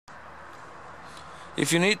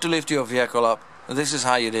If you need to lift your vehicle up, this is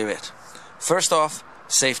how you do it. First off,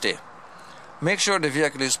 safety. Make sure the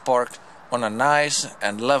vehicle is parked on a nice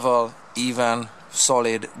and level, even,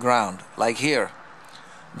 solid ground, like here.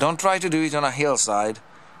 Don't try to do it on a hillside,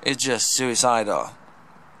 it's just suicidal.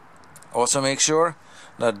 Also make sure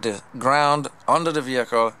that the ground under the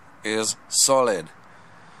vehicle is solid.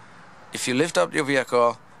 If you lift up your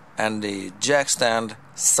vehicle and the jack stand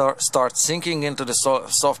starts sinking into the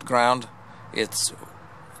soft ground, it's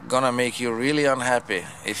gonna make you really unhappy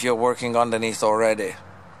if you're working underneath already.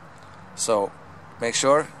 So make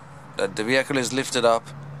sure that the vehicle is lifted up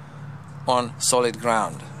on solid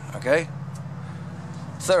ground, okay?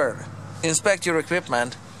 Third, inspect your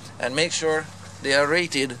equipment and make sure they are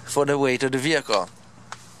rated for the weight of the vehicle.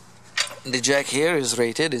 The jack here is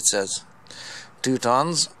rated, it says 2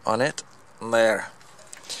 tons on it, there.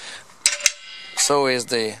 So is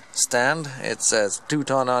the stand, it says 2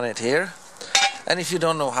 ton on it here. And if you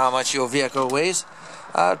don't know how much your vehicle weighs,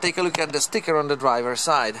 take a look at the sticker on the driver's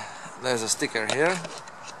side. There's a sticker here.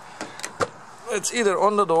 It's either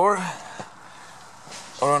on the door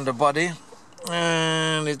or on the body,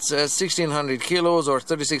 and it says 1600 kilos or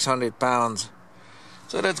 3600 pounds.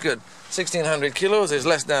 So that's good. 1600 kilos is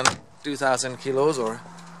less than 2000 kilos or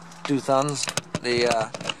 2 tons. The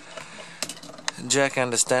jack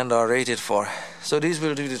and the stand are rated for. So these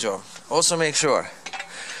will do the job. Also make sure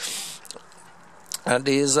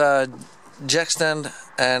these jack stand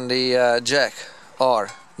and the jack are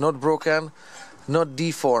not broken, not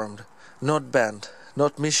deformed, not bent,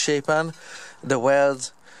 not misshapen. The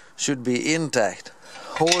welds should be intact.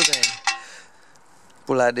 Holding,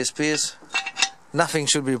 pull out this piece, nothing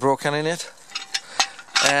should be broken in it.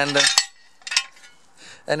 And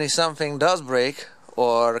if something does break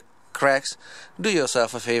or cracks, do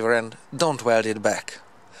yourself a favor and don't weld it back,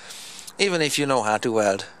 even if you know how to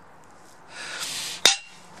weld.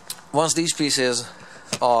 Once these pieces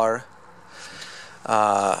are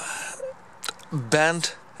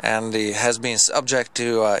bent and it has been subject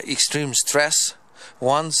to extreme stress,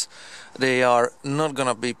 once they are not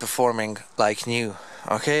gonna be performing like new,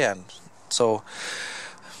 okay? And so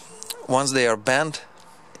once they are bent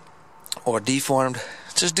or deformed,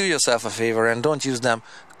 just do yourself a favor and don't use them.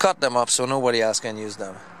 Cut them up so nobody else can use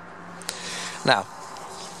them. Now,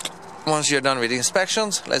 once you're done with the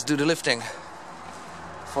inspections, let's do the lifting.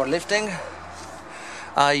 For lifting,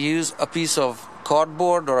 I use a piece of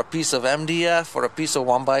cardboard or a piece of MDF or a piece of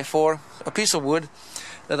 1x4, a piece of wood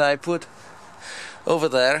that I put over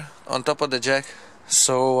there on top of the jack,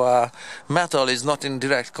 so metal is not in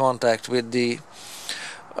direct contact with the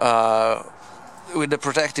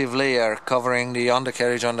protective layer covering the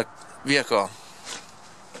undercarriage on the vehicle.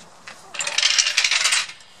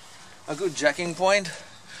 A good jacking point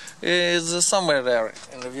is somewhere there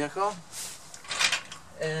in the vehicle,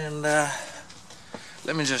 and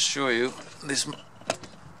let me just show you this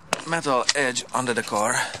metal edge under the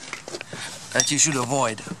car that you should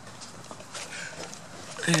avoid.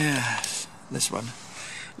 Yeah, this one.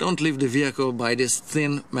 Don't leave the vehicle by this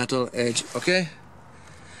thin metal edge, okay?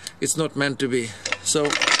 It's not meant to be. So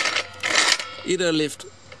either lift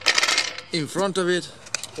in front of it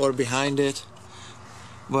or behind it,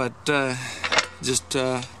 but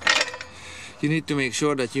you need to make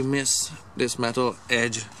sure that you miss this metal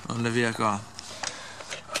edge on the vehicle.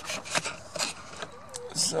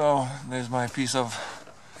 So there's my piece of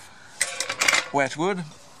wet wood.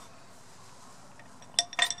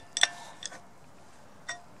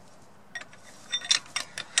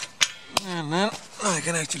 And then I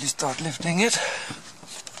can actually start lifting it.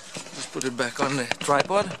 Just put it back on the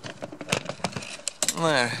tripod.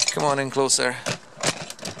 There, come on in closer.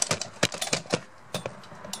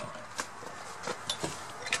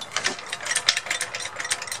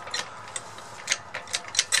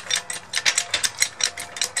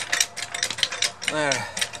 There.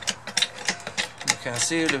 You can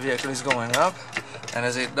see the vehicle is going up, and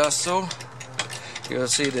as it does so, you'll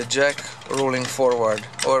see the jack rolling forward,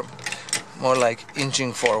 or more like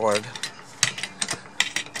inching forward.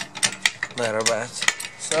 Thereabouts.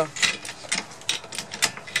 So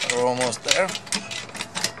we're almost there.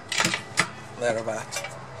 Thereabouts.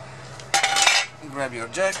 Grab your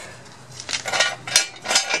jack.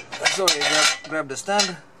 Sorry, grab the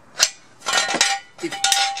stand.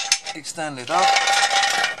 Extend it up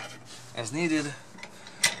as needed,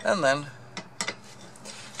 and then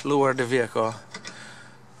lower the vehicle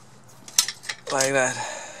like that.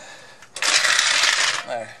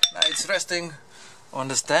 There. Now it's resting on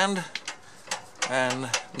the stand and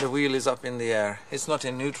the wheel is up in the air. It's not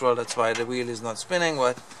in neutral, that's why the wheel is not spinning,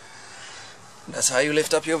 but that's how you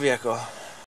lift up your vehicle.